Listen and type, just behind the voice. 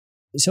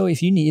So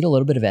if you need a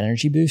little bit of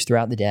energy boost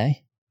throughout the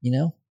day,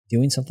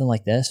 doing something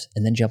like this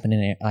and then jumping in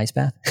an ice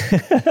bath,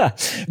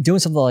 doing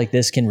something like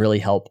this can really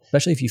help,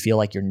 especially if you feel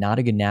like you're not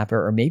a good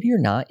napper, or maybe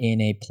you're not in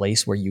a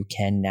place where you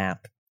can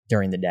nap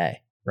during the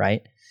day,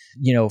 right?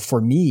 For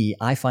me,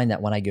 I find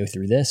that when I go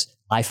through this,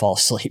 I fall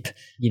asleep.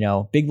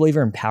 Big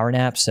believer in power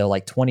naps, so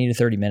like 20 to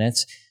 30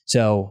 minutes.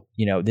 So,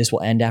 this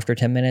will end after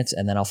 10 minutes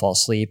and then I'll fall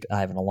asleep. I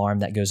have an alarm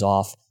that goes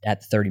off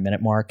at the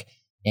 30-minute mark.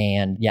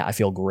 And yeah, I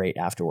feel great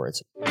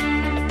afterwards.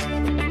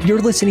 You're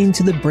listening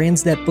to the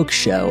Brands That Book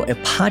Show, a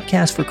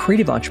podcast for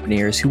creative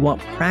entrepreneurs who want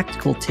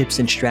practical tips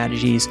and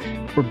strategies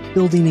for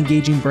building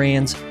engaging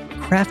brands,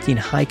 crafting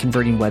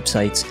high-converting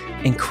websites,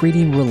 and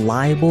creating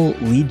reliable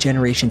lead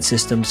generation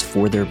systems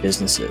for their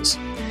businesses.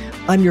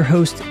 I'm your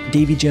host,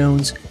 Davey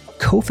Jones,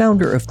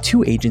 co-founder of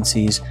two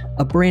agencies,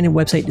 a brand and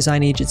website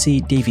design agency,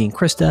 Davey and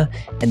Krista,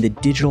 and the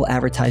digital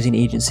advertising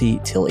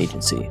agency, Till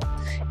Agency.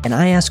 And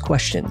I ask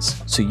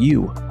questions so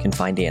you can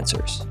find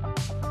answers.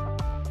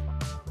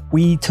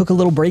 We took a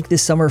little break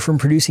this summer from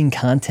producing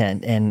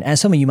content, and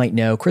as some of you might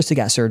know, Krista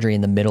got surgery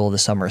in the middle of the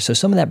summer, so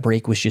some of that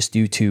break was just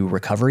due to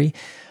recovery.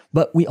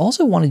 But we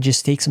also want to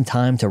just take some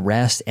time to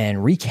rest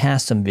and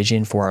recast some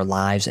vision for our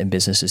lives and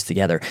businesses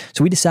together.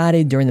 So we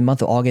decided during the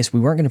month of August,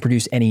 we weren't going to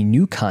produce any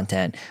new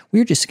content. We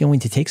were just going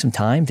to take some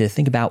time to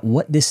think about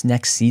what this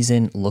next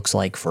season looks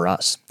like for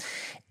us.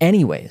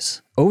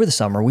 Anyways, over the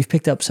summer, we've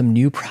picked up some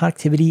new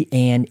productivity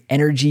and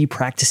energy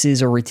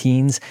practices or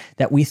routines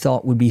that we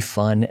thought would be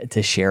fun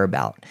to share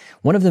about.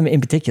 One of them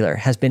in particular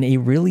has been a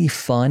really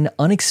fun,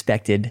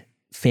 unexpected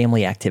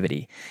family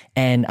activity,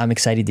 and I'm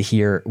excited to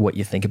hear what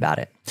you think about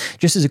it.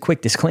 Just as a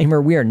quick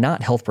disclaimer, we are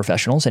not health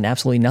professionals, and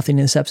absolutely nothing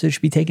in this episode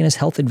should be taken as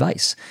health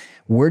advice.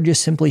 We're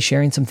just simply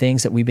sharing some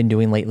things that we've been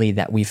doing lately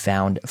that we've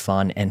found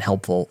fun and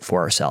helpful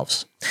for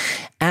ourselves.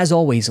 As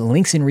always,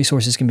 links and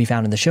resources can be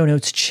found in the show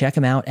notes. Check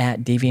them out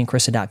at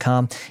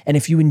daveyandkrista.com. And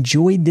if you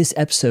enjoyed this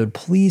episode,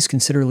 please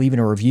consider leaving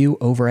a review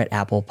over at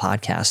Apple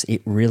Podcasts.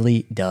 It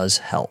really does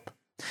help.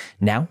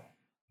 Now,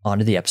 on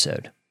to the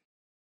episode.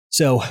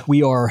 So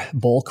we are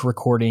bulk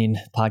recording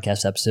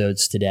podcast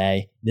episodes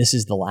today. This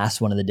is the last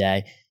one of the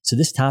day. So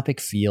this topic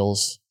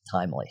feels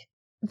timely.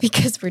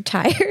 Because we're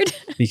tired.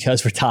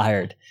 Because we're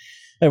tired.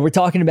 And we're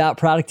talking about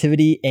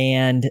productivity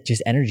and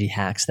just energy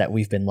hacks that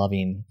we've been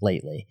loving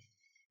lately.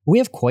 We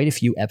have quite a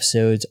few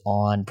episodes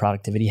on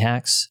productivity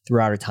hacks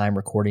throughout our time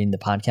recording the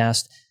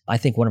podcast. I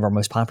think one of our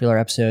most popular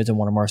episodes and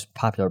one of our most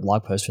popular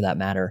blog posts for that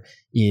matter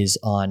is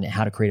on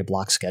how to create a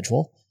block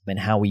schedule and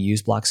how we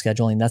use block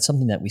scheduling. That's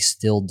something that we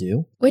still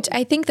do. Which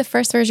I think the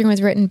first version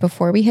was written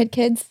before we had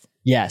kids.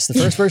 Yes, the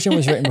first version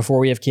was written before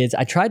we have kids.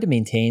 I tried to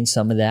maintain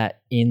some of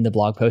that in the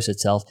blog post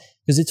itself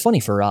because it's funny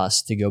for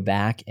us to go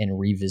back and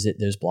revisit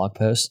those blog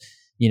posts,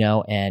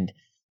 and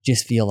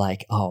just feel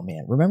like, oh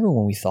man, remember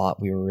when we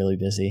thought we were really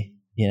busy,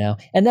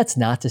 And that's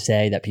not to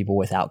say that people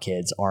without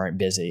kids aren't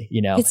busy,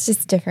 It's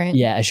just different.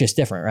 Yeah, it's just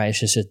different, right? It's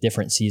just a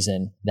different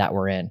season that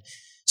we're in.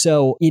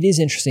 So it is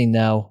interesting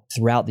though,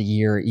 throughout the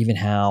year, even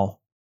how,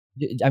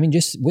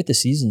 just with the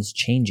seasons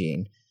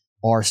changing,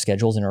 our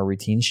schedules and our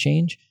routines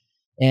change.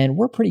 And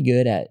we're pretty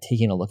good at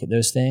taking a look at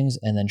those things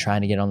and then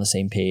trying to get on the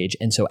same page.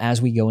 And so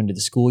as we go into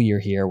the school year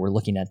here, we're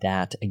looking at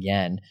that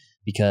again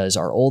because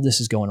our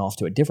oldest is going off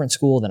to a different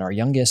school than our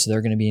youngest. So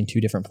they're going to be in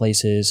two different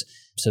places.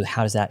 So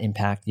how does that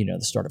impact, the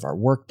start of our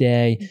work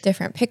day?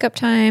 Different pickup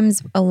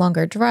times, a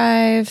longer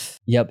drive.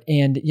 Yep.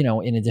 And,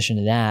 in addition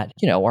to that,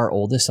 our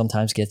oldest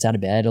sometimes gets out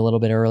of bed a little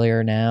bit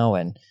earlier now.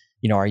 And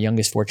our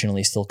youngest,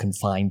 fortunately, is still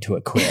confined to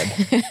a crib.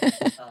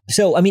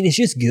 So, it's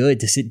just good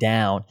to sit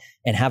down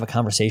and have a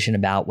conversation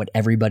about what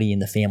everybody in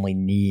the family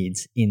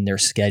needs in their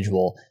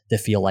schedule to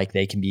feel like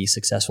they can be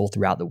successful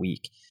throughout the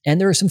week. And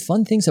there are some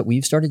fun things that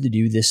we've started to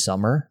do this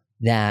summer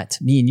that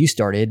me and you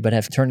started, but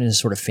have turned into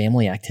sort of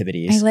family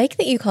activities. I like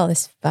that you call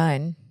this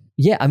fun.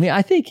 Yeah,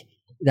 I think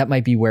that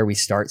might be where we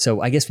start.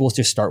 So I guess we'll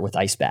just start with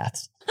ice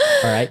baths.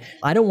 All right.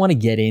 I don't want to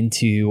get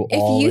into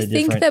all the different...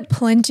 If you think that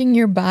plunging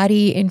your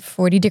body in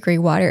 40-degree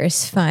water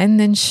is fun,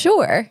 then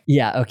sure.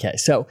 Yeah. Okay.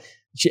 So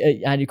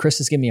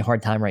Krista's giving me a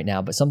hard time right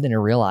now, but something to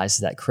realize is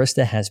that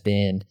Krista has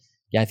been,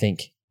 I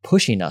think,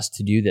 pushing us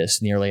to do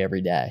this nearly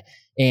every day.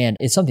 And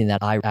it's something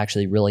that I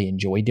actually really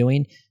enjoy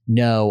doing.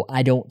 No,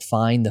 I don't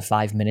find the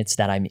 5 minutes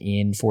that I'm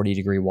in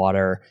 40-degree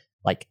water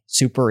like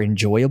super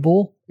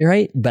enjoyable,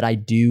 right? But I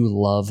do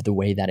love the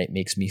way that it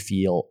makes me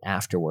feel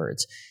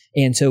afterwards.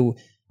 And so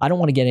I don't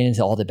want to get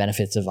into all the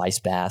benefits of ice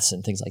baths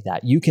and things like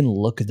that. You can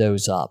look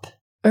those up.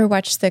 Or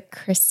watch the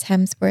Chris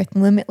Hemsworth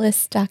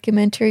Limitless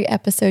documentary,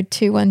 episode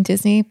 2 on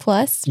Disney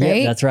Plus,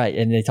 right? Yeah, that's right.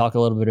 And they talk a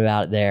little bit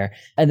about it there.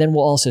 And then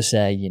we'll also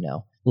say,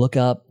 look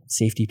up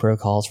safety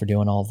protocols for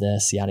doing all of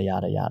this, yada,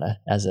 yada, yada,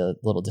 as a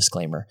little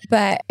disclaimer.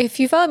 But if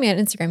you follow me on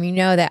Instagram, you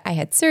know that I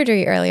had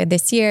surgery earlier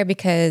this year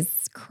because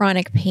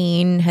chronic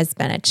pain has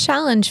been a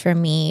challenge for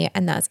me.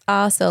 And that's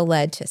also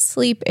led to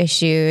sleep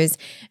issues.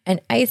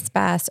 And ice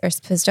baths are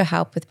supposed to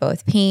help with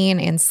both pain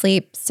and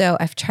sleep. So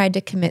I've tried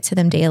to commit to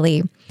them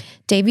daily.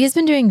 Davey has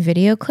been doing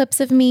video clips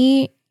of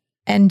me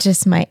and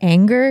just my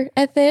anger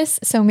at this.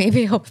 So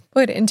maybe I'll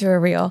put it into a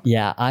reel.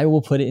 Yeah, I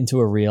will put it into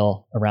a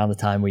reel around the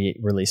time we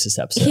release this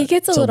episode. He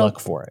gets a little look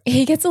for it.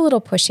 He gets a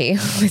little pushy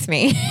with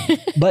me.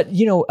 But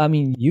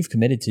you've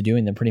committed to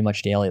doing them pretty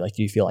much daily. Like,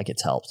 do you feel like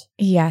it's helped?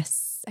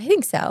 Yes, I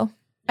think so.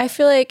 I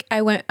feel like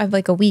I went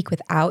like a week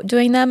without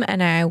doing them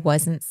and I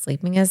wasn't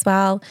sleeping as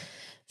well.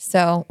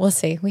 So we'll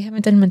see. We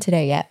haven't done one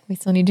today yet. We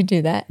still need to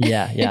do that.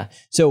 Yeah.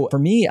 So for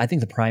me, I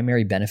think the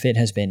primary benefit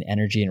has been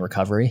energy and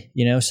recovery,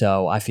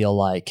 so I feel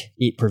like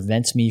it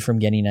prevents me from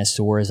getting as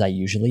sore as I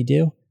usually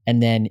do.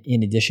 And then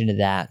in addition to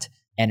that,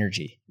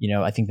 energy,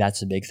 I think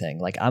that's the big thing.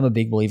 Like, I'm a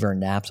big believer in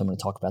naps. I'm going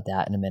to talk about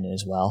that in a minute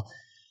as well.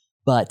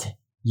 But,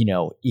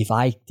 if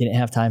I didn't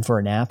have time for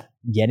a nap,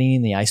 getting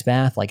in the ice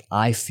bath, like,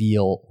 I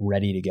feel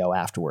ready to go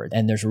afterward.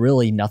 And there's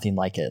really nothing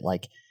like it.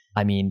 Like,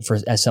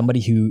 as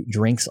somebody who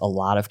drinks a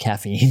lot of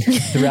caffeine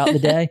throughout the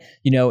day,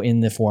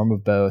 in the form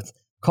of both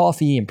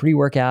coffee and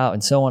pre-workout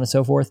and so on and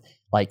so forth,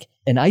 like,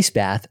 an ice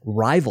bath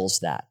rivals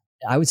that.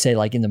 I would say,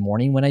 like, in the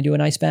morning when I do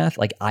an ice bath,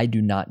 like, I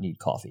do not need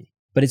coffee.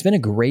 But it's been a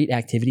great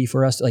activity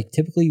for us. Like,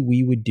 typically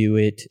we would do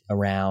it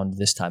around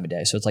this time of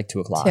day. So it's like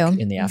 2:00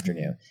 in the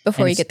afternoon.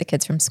 Before you get the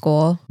kids from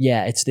school.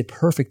 Yeah, it's the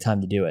perfect time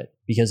to do it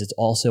because it's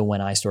also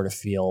when I sort of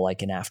feel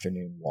like an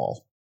afternoon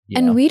lull.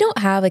 And we don't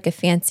have like a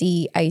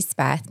fancy ice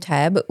bath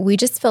tub. We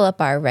just fill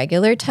up our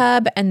regular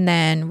tub. And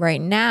then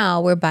right now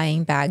we're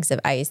buying bags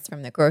of ice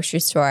from the grocery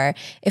store.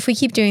 If we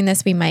keep doing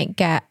this, we might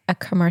get a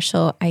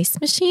commercial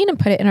ice machine and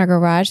put it in our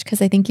garage.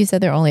 Cause I think you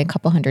said they're only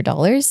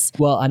 $200.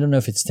 Well, I don't know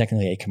if it's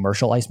technically a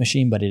commercial ice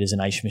machine, but it is an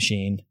ice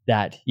machine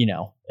that,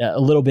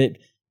 a little bit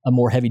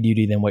more heavy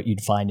duty than what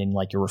you'd find in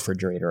like your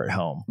refrigerator at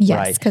home. Yes,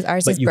 right? because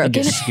ours but is you broken.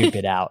 Can just scoop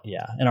it out.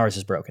 Yeah. And ours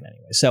is broken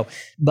anyway. So,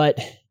 but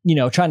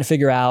trying to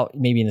figure out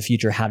maybe in the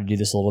future how to do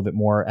this a little bit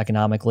more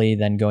economically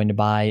than going to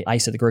buy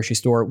ice at the grocery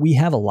store. We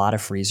have a lot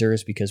of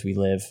freezers because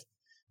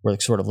we're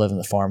sort of living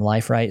the farm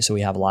life, right? So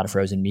we have a lot of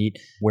frozen meat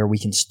where we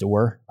can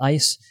store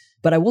ice.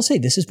 But I will say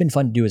this has been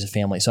fun to do as a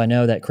family. So I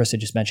know that Krista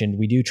just mentioned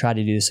we do try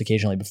to do this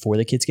occasionally before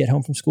the kids get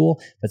home from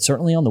school, but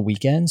certainly on the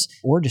weekends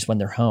or just when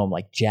they're home.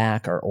 Like,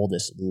 Jack, our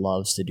oldest,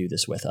 loves to do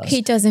this with us.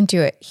 He doesn't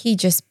do it. He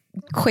just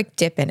quick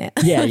dip in it.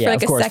 Yeah,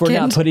 like of course. We're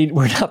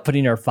not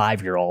putting our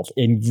 5-year-old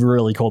in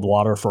really cold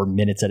water for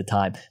minutes at a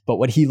time. But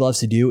what he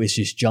loves to do is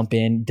just jump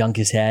in, dunk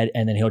his head,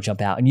 and then he'll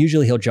jump out. And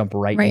usually he'll jump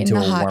right into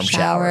a warm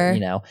shower,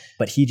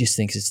 But he just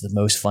thinks it's the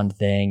most fun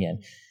thing.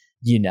 And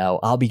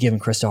I'll be giving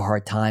Krista a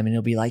hard time and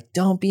he'll be like,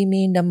 "Don't be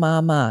mean to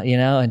mama,"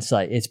 and it's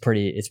like, it's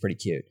pretty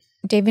cute.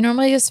 Davey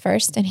normally goes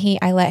first and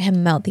I let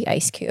him melt the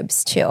ice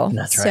cubes too.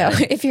 That's right.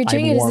 So if you're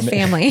doing it as a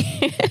family.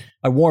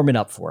 I warm it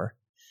up for her.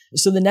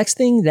 So the next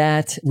thing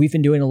that we've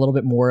been doing a little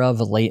bit more of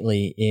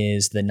lately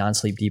is the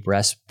non-sleep deep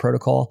rest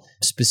protocol,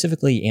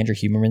 specifically Andrew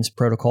Huberman's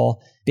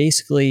protocol.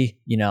 Basically,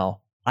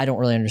 I don't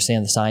really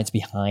understand the science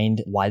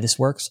behind why this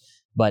works,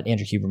 but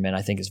Andrew Huberman,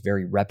 I think, is a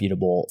very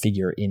reputable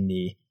figure in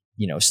the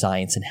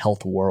science and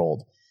health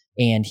world.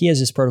 And he has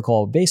this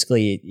protocol.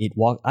 Basically,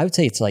 I would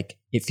say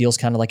it feels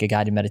kind of like a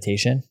guided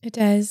meditation. It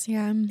does,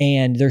 yeah.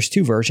 And there's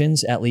 2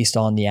 versions, at least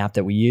on the app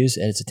that we use.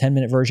 And it's a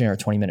 10-minute version or a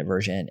 20-minute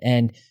version.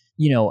 And,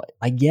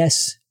 I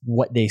guess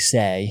what they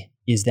say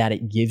is that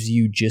it gives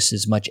you just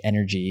as much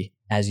energy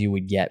as you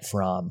would get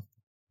from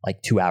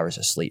like 2 hours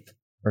of sleep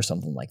or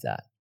something like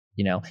that,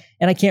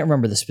 And I can't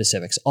remember the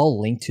specifics. I'll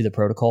link to the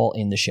protocol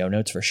in the show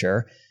notes for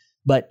sure.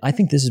 But I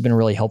think this has been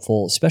really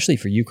helpful, especially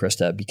for you,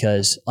 Krista,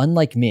 because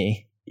unlike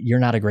me, you're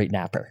not a great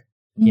napper,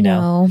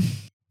 No.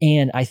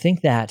 And I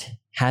think that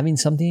having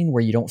something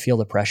where you don't feel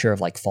the pressure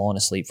of like falling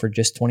asleep for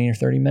just 20 or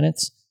 30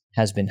 minutes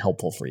has been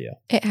helpful for you.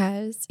 It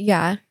has.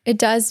 Yeah. It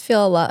does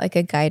feel a lot like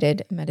a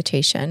guided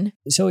meditation.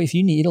 So if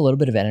you need a little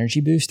bit of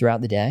energy boost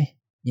throughout the day,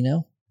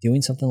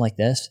 doing something like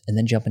this and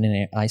then jumping in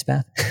an ice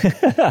bath,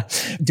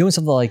 doing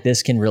something like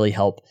this can really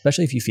help,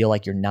 especially if you feel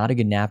like you're not a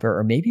good napper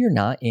or maybe you're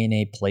not in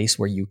a place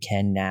where you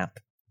can nap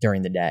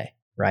during the day,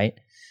 right?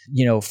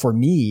 For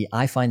me,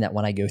 I find that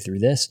when I go through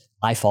this,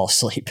 I fall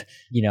asleep.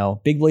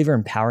 Big believer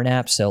in power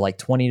naps. So like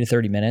 20 to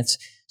 30 minutes.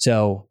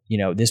 So,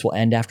 this will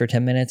end after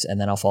 10 minutes and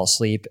then I'll fall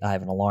asleep. I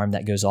have an alarm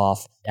that goes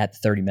off at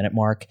the 30-minute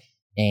mark.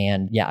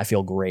 And yeah, I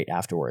feel great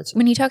afterwards.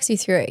 When he talks you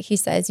through it, he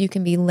says you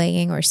can be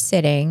laying or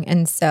sitting.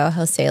 And so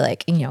he'll say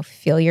like,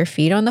 feel your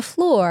feet on the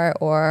floor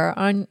or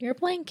on your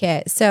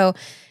blanket. So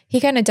he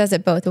kind of does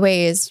it both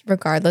ways,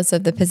 regardless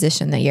of the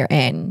position that you're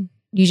in.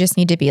 You just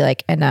need to be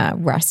like in a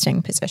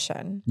resting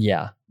position.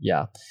 Yeah.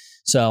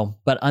 So,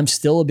 but I'm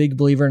still a big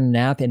believer in a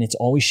nap, and it's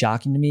always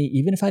shocking to me,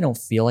 even if I don't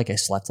feel like I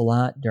slept a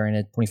lot during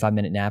a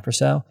 25-minute nap or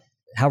so,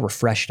 how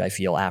refreshed I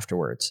feel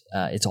afterwards.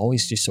 It's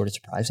always just sort of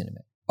surprising to me.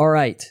 All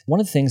right.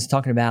 One of the things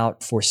talking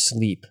about for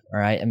sleep, all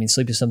right?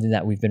 Sleep is something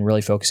that we've been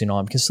really focusing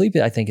on because sleep,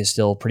 I think, is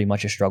still pretty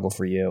much a struggle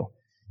for you.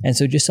 And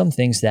so just some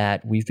things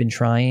that we've been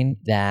trying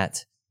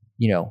that,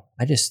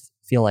 I just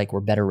feel like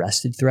we're better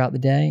rested throughout the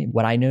day.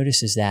 What I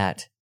noticed is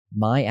that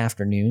my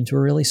afternoons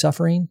were really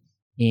suffering,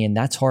 and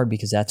that's hard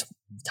because that's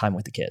time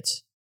with the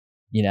kids,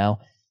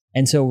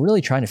 And so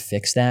really trying to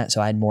fix that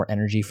so I had more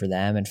energy for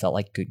them and felt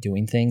like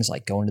doing things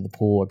like going to the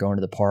pool or going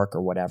to the park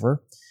or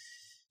whatever.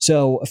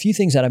 So a few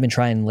things that I've been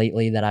trying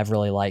lately that I've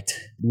really liked.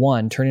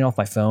 One, turning off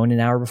my phone an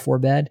hour before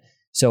bed.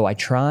 So I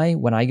try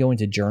when I go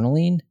into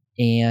journaling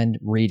and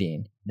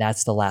reading,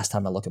 that's the last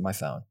time I look at my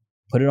phone.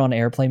 Put it on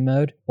airplane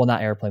mode. Well,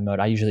 not airplane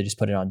mode. I usually just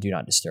put it on do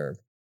not disturb.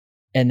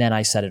 And then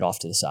I set it off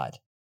to the side.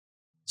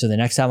 So the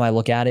next time I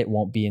look at it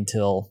won't be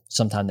until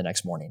sometime the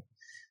next morning.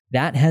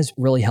 That has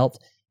really helped.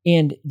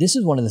 And this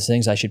is one of the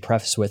things I should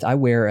preface with. I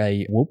wear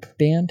a Whoop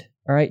band,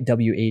 all right,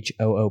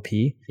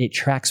 WHOOP. It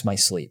tracks my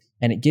sleep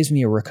and it gives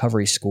me a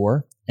recovery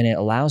score, and it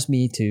allows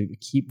me to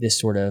keep this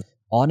sort of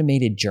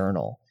automated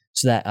journal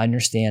so that I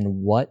understand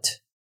what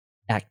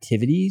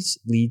activities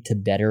lead to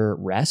better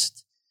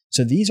rest.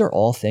 So these are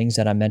all things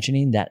that I'm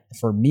mentioning that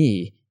for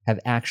me have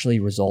actually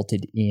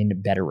resulted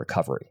in better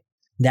recovery.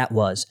 That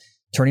was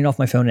turning off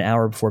my phone an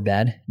hour before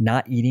bed,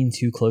 not eating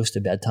too close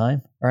to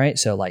bedtime. All right.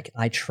 So like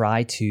I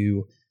try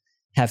to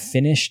have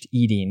finished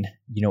eating,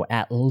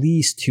 at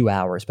least 2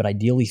 hours, but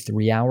ideally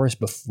 3 hours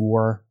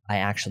before I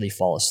actually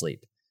fall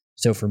asleep.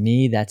 So for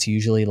me, that's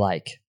usually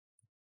like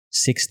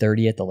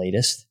 6:30 at the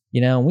latest.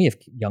 We have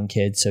young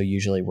kids, so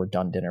usually we're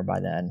done dinner by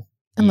then.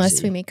 Unless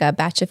Easy. we make a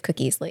batch of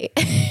cookies late.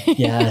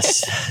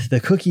 Yes. The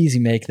cookies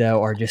you make,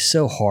 though, are just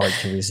so hard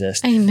to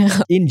resist. I know.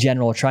 In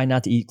general, try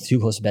not to eat too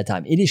close to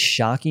bedtime. It is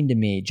shocking to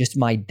me, just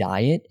my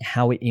diet,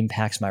 how it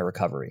impacts my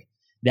recovery.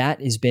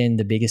 That has been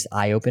the biggest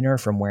eye-opener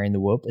from wearing the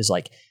Whoop is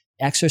like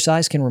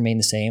exercise can remain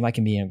the same. I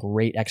can be in a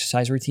great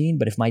exercise routine,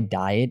 but if my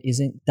diet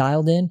isn't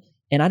dialed in,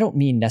 and I don't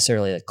mean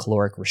necessarily a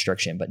caloric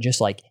restriction, but just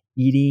like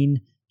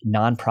eating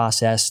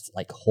non-processed,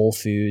 like whole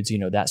foods,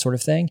 that sort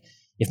of thing.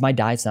 If my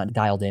diet's not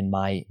dialed in,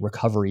 my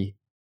recovery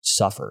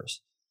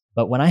suffers.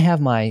 But when I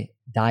have my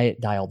diet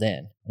dialed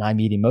in and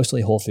I'm eating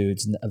mostly whole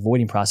foods and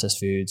avoiding processed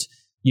foods,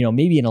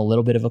 maybe in a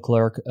little bit of a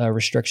caloric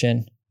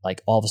restriction,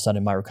 like all of a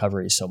sudden my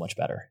recovery is so much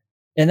better.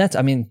 And that's,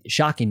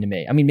 shocking to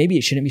me. Maybe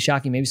it shouldn't be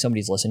shocking. Maybe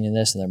somebody's listening to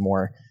this and they're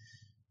more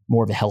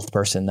of a health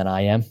person than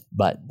I am,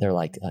 but they're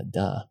like,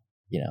 duh,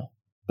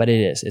 but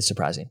it's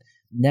surprising.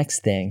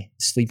 Next thing,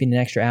 sleeping an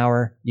extra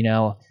hour.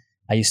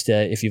 I used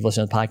to, if you've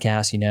listened to the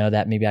podcast,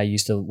 that maybe I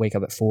used to wake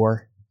up at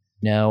 4.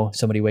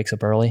 Somebody wakes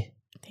up early.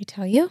 They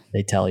tell you?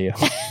 They tell you.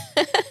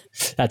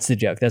 That's the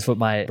joke. That's what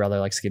my brother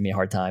likes to give me a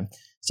hard time.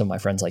 Some of my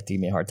friends like to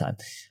give me a hard time.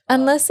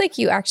 Unless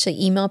you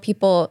actually email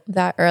people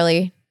that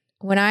early.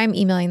 When I'm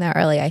emailing that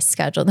early, I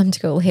schedule them to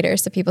go later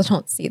so people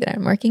don't see that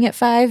I'm working at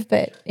 5.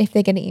 But if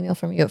they get an email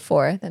from you at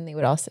 4, then they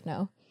would also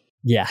know.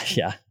 Yeah.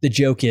 The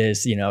joke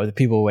is, the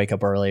people who wake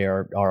up early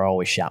are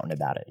always shouting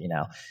about it,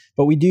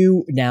 But we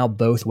do now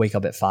both wake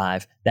up at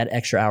 5. That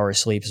extra hour of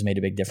sleep has made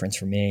a big difference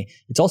for me.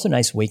 It's also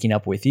nice waking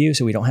up with you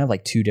so we don't have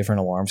like 2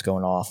 different alarms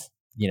going off,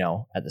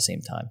 at the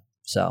same time.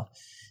 So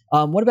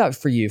what about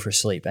for you for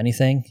sleep?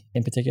 Anything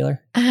in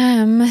particular?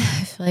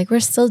 I feel like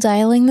we're still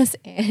dialing this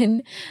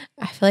in.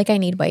 I feel like I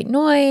need white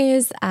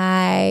noise.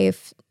 I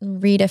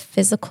read a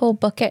physical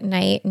book at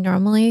night,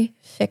 normally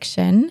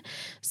fiction.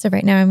 So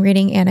right now I'm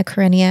reading Anna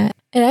Karenina.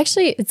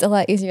 It's a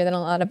lot easier than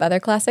a lot of other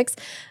classics,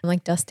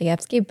 like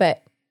Dostoevsky,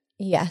 but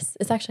yes,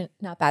 it's actually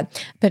not bad,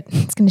 but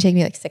it's going to take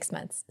me like 6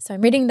 months. So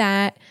I'm reading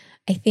that.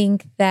 I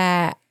think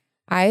that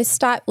I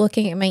stopped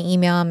looking at my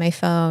email on my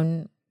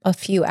phone a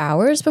few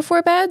hours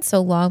before bed,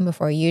 so long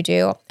before you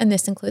do. And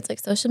this includes like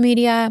social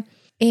media,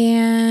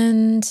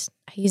 and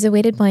I use a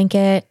weighted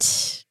blanket.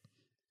 Is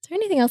there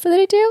anything else that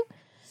I do?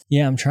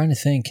 Yeah, I'm trying to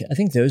think. I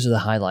think those are the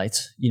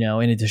highlights, in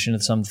addition to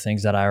some of the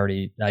things that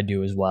I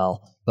do as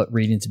well. But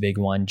reading's a big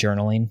one.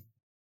 Journaling.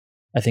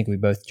 I think we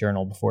both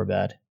journal before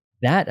bed.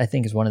 That I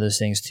think is one of those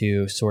things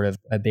too, sort of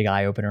a big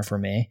eye opener for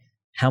me.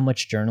 How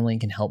much journaling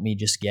can help me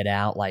just get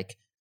out, like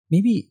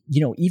maybe,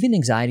 even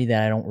anxiety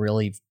that I don't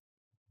really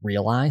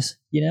realize,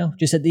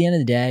 just at the end of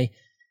the day,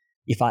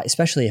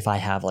 especially if I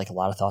have like a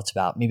lot of thoughts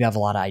about, maybe I have a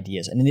lot of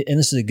ideas and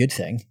this is a good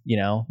thing,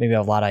 maybe I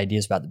have a lot of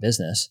ideas about the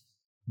business,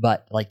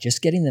 but like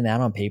just getting them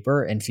out on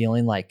paper and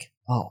feeling like,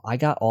 oh, I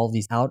got all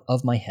these out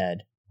of my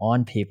head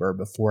on paper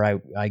before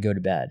I go to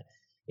bed.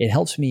 It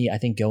helps me, I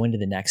think, go into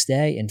the next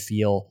day and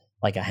feel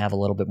like I have a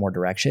little bit more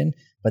direction.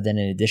 But then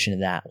in addition to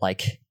that,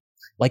 like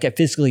I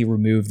physically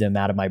remove them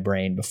out of my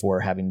brain before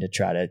having to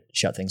try to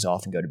shut things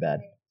off and go to bed.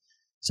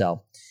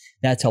 So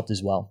that's helped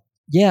as well.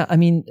 Yeah,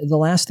 the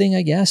last thing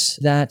I guess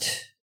that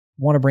I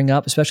want to bring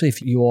up, especially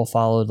if you all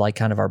followed like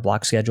kind of our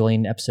block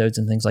scheduling episodes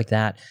and things like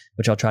that,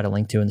 which I'll try to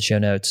link to in the show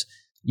notes,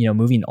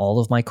 moving all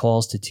of my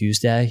calls to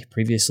Tuesday.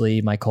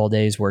 Previously, my call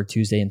days were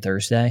Tuesday and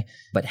Thursday,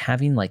 but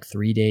having like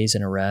 3 days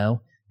in a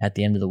row at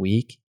the end of the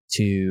week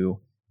to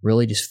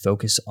really just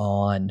focus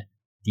on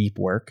deep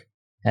work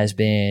has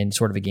been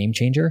sort of a game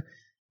changer.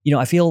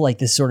 I feel like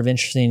this is sort of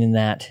interesting in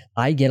that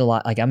I get a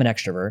lot, like I'm an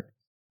extrovert.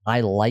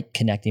 I like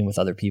connecting with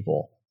other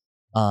people.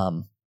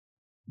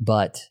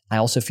 But I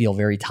also feel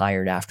very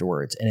tired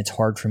afterwards. And it's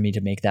hard for me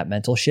to make that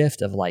mental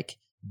shift of like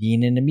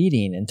being in a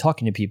meeting and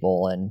talking to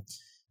people and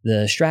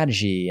the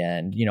strategy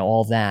and,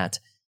 all that,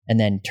 and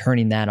then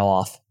turning that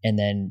off and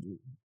then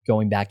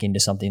going back into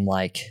something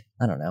like,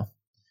 I don't know,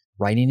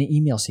 writing an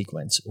email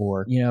sequence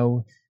or,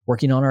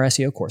 working on our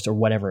SEO course or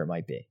whatever it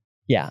might be.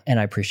 Yeah. And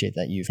I appreciate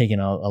that you've taken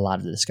a lot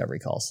of the discovery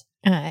calls.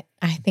 I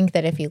think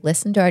that if you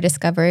listen to our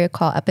discovery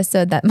call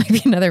episode, that might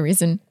be another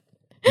reason.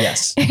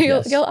 Yes.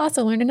 You'll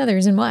also learn another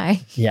reason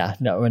why. Yeah.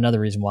 No, another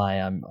reason why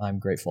I'm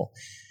grateful.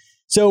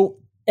 So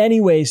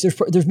anyways,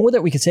 there's more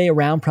that we could say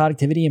around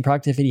productivity and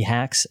productivity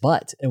hacks,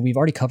 but we've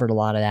already covered a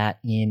lot of that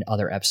in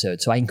other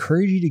episodes. So I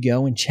encourage you to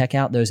go and check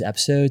out those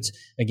episodes.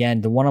 Again,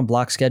 the one on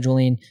block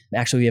scheduling,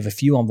 actually we have a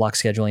few on block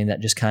scheduling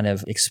that just kind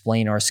of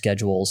explain our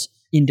schedules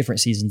in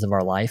different seasons of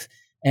our life.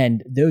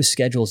 And those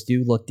schedules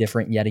do look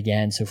different yet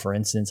again. So for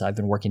instance, I've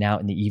been working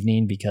out in the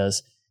evening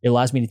because it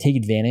allows me to take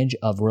advantage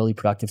of really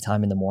productive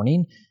time in the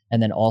morning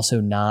and then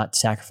also not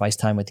sacrifice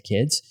time with the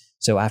kids.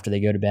 So after they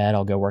go to bed,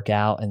 I'll go work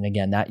out. And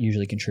again, that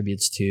usually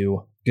contributes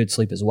to good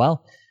sleep as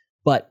well.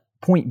 But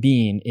point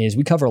being is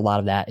we cover a lot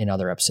of that in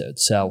other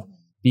episodes. So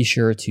be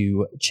sure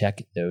to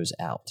check those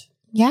out.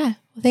 Yeah.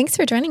 Well, thanks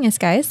for joining us,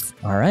 guys.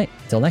 All right.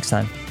 Till next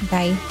time.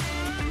 Bye.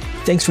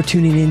 Thanks for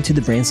tuning in to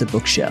the Branslet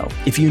Book Show.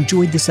 If you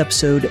enjoyed this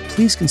episode,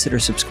 please consider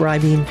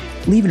subscribing,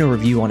 leaving a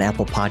review on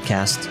Apple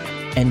Podcasts,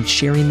 and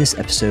sharing this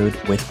episode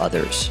with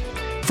others.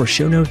 For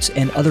show notes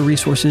and other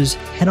resources,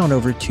 head on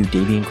over to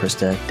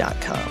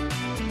daveyandkrista.com.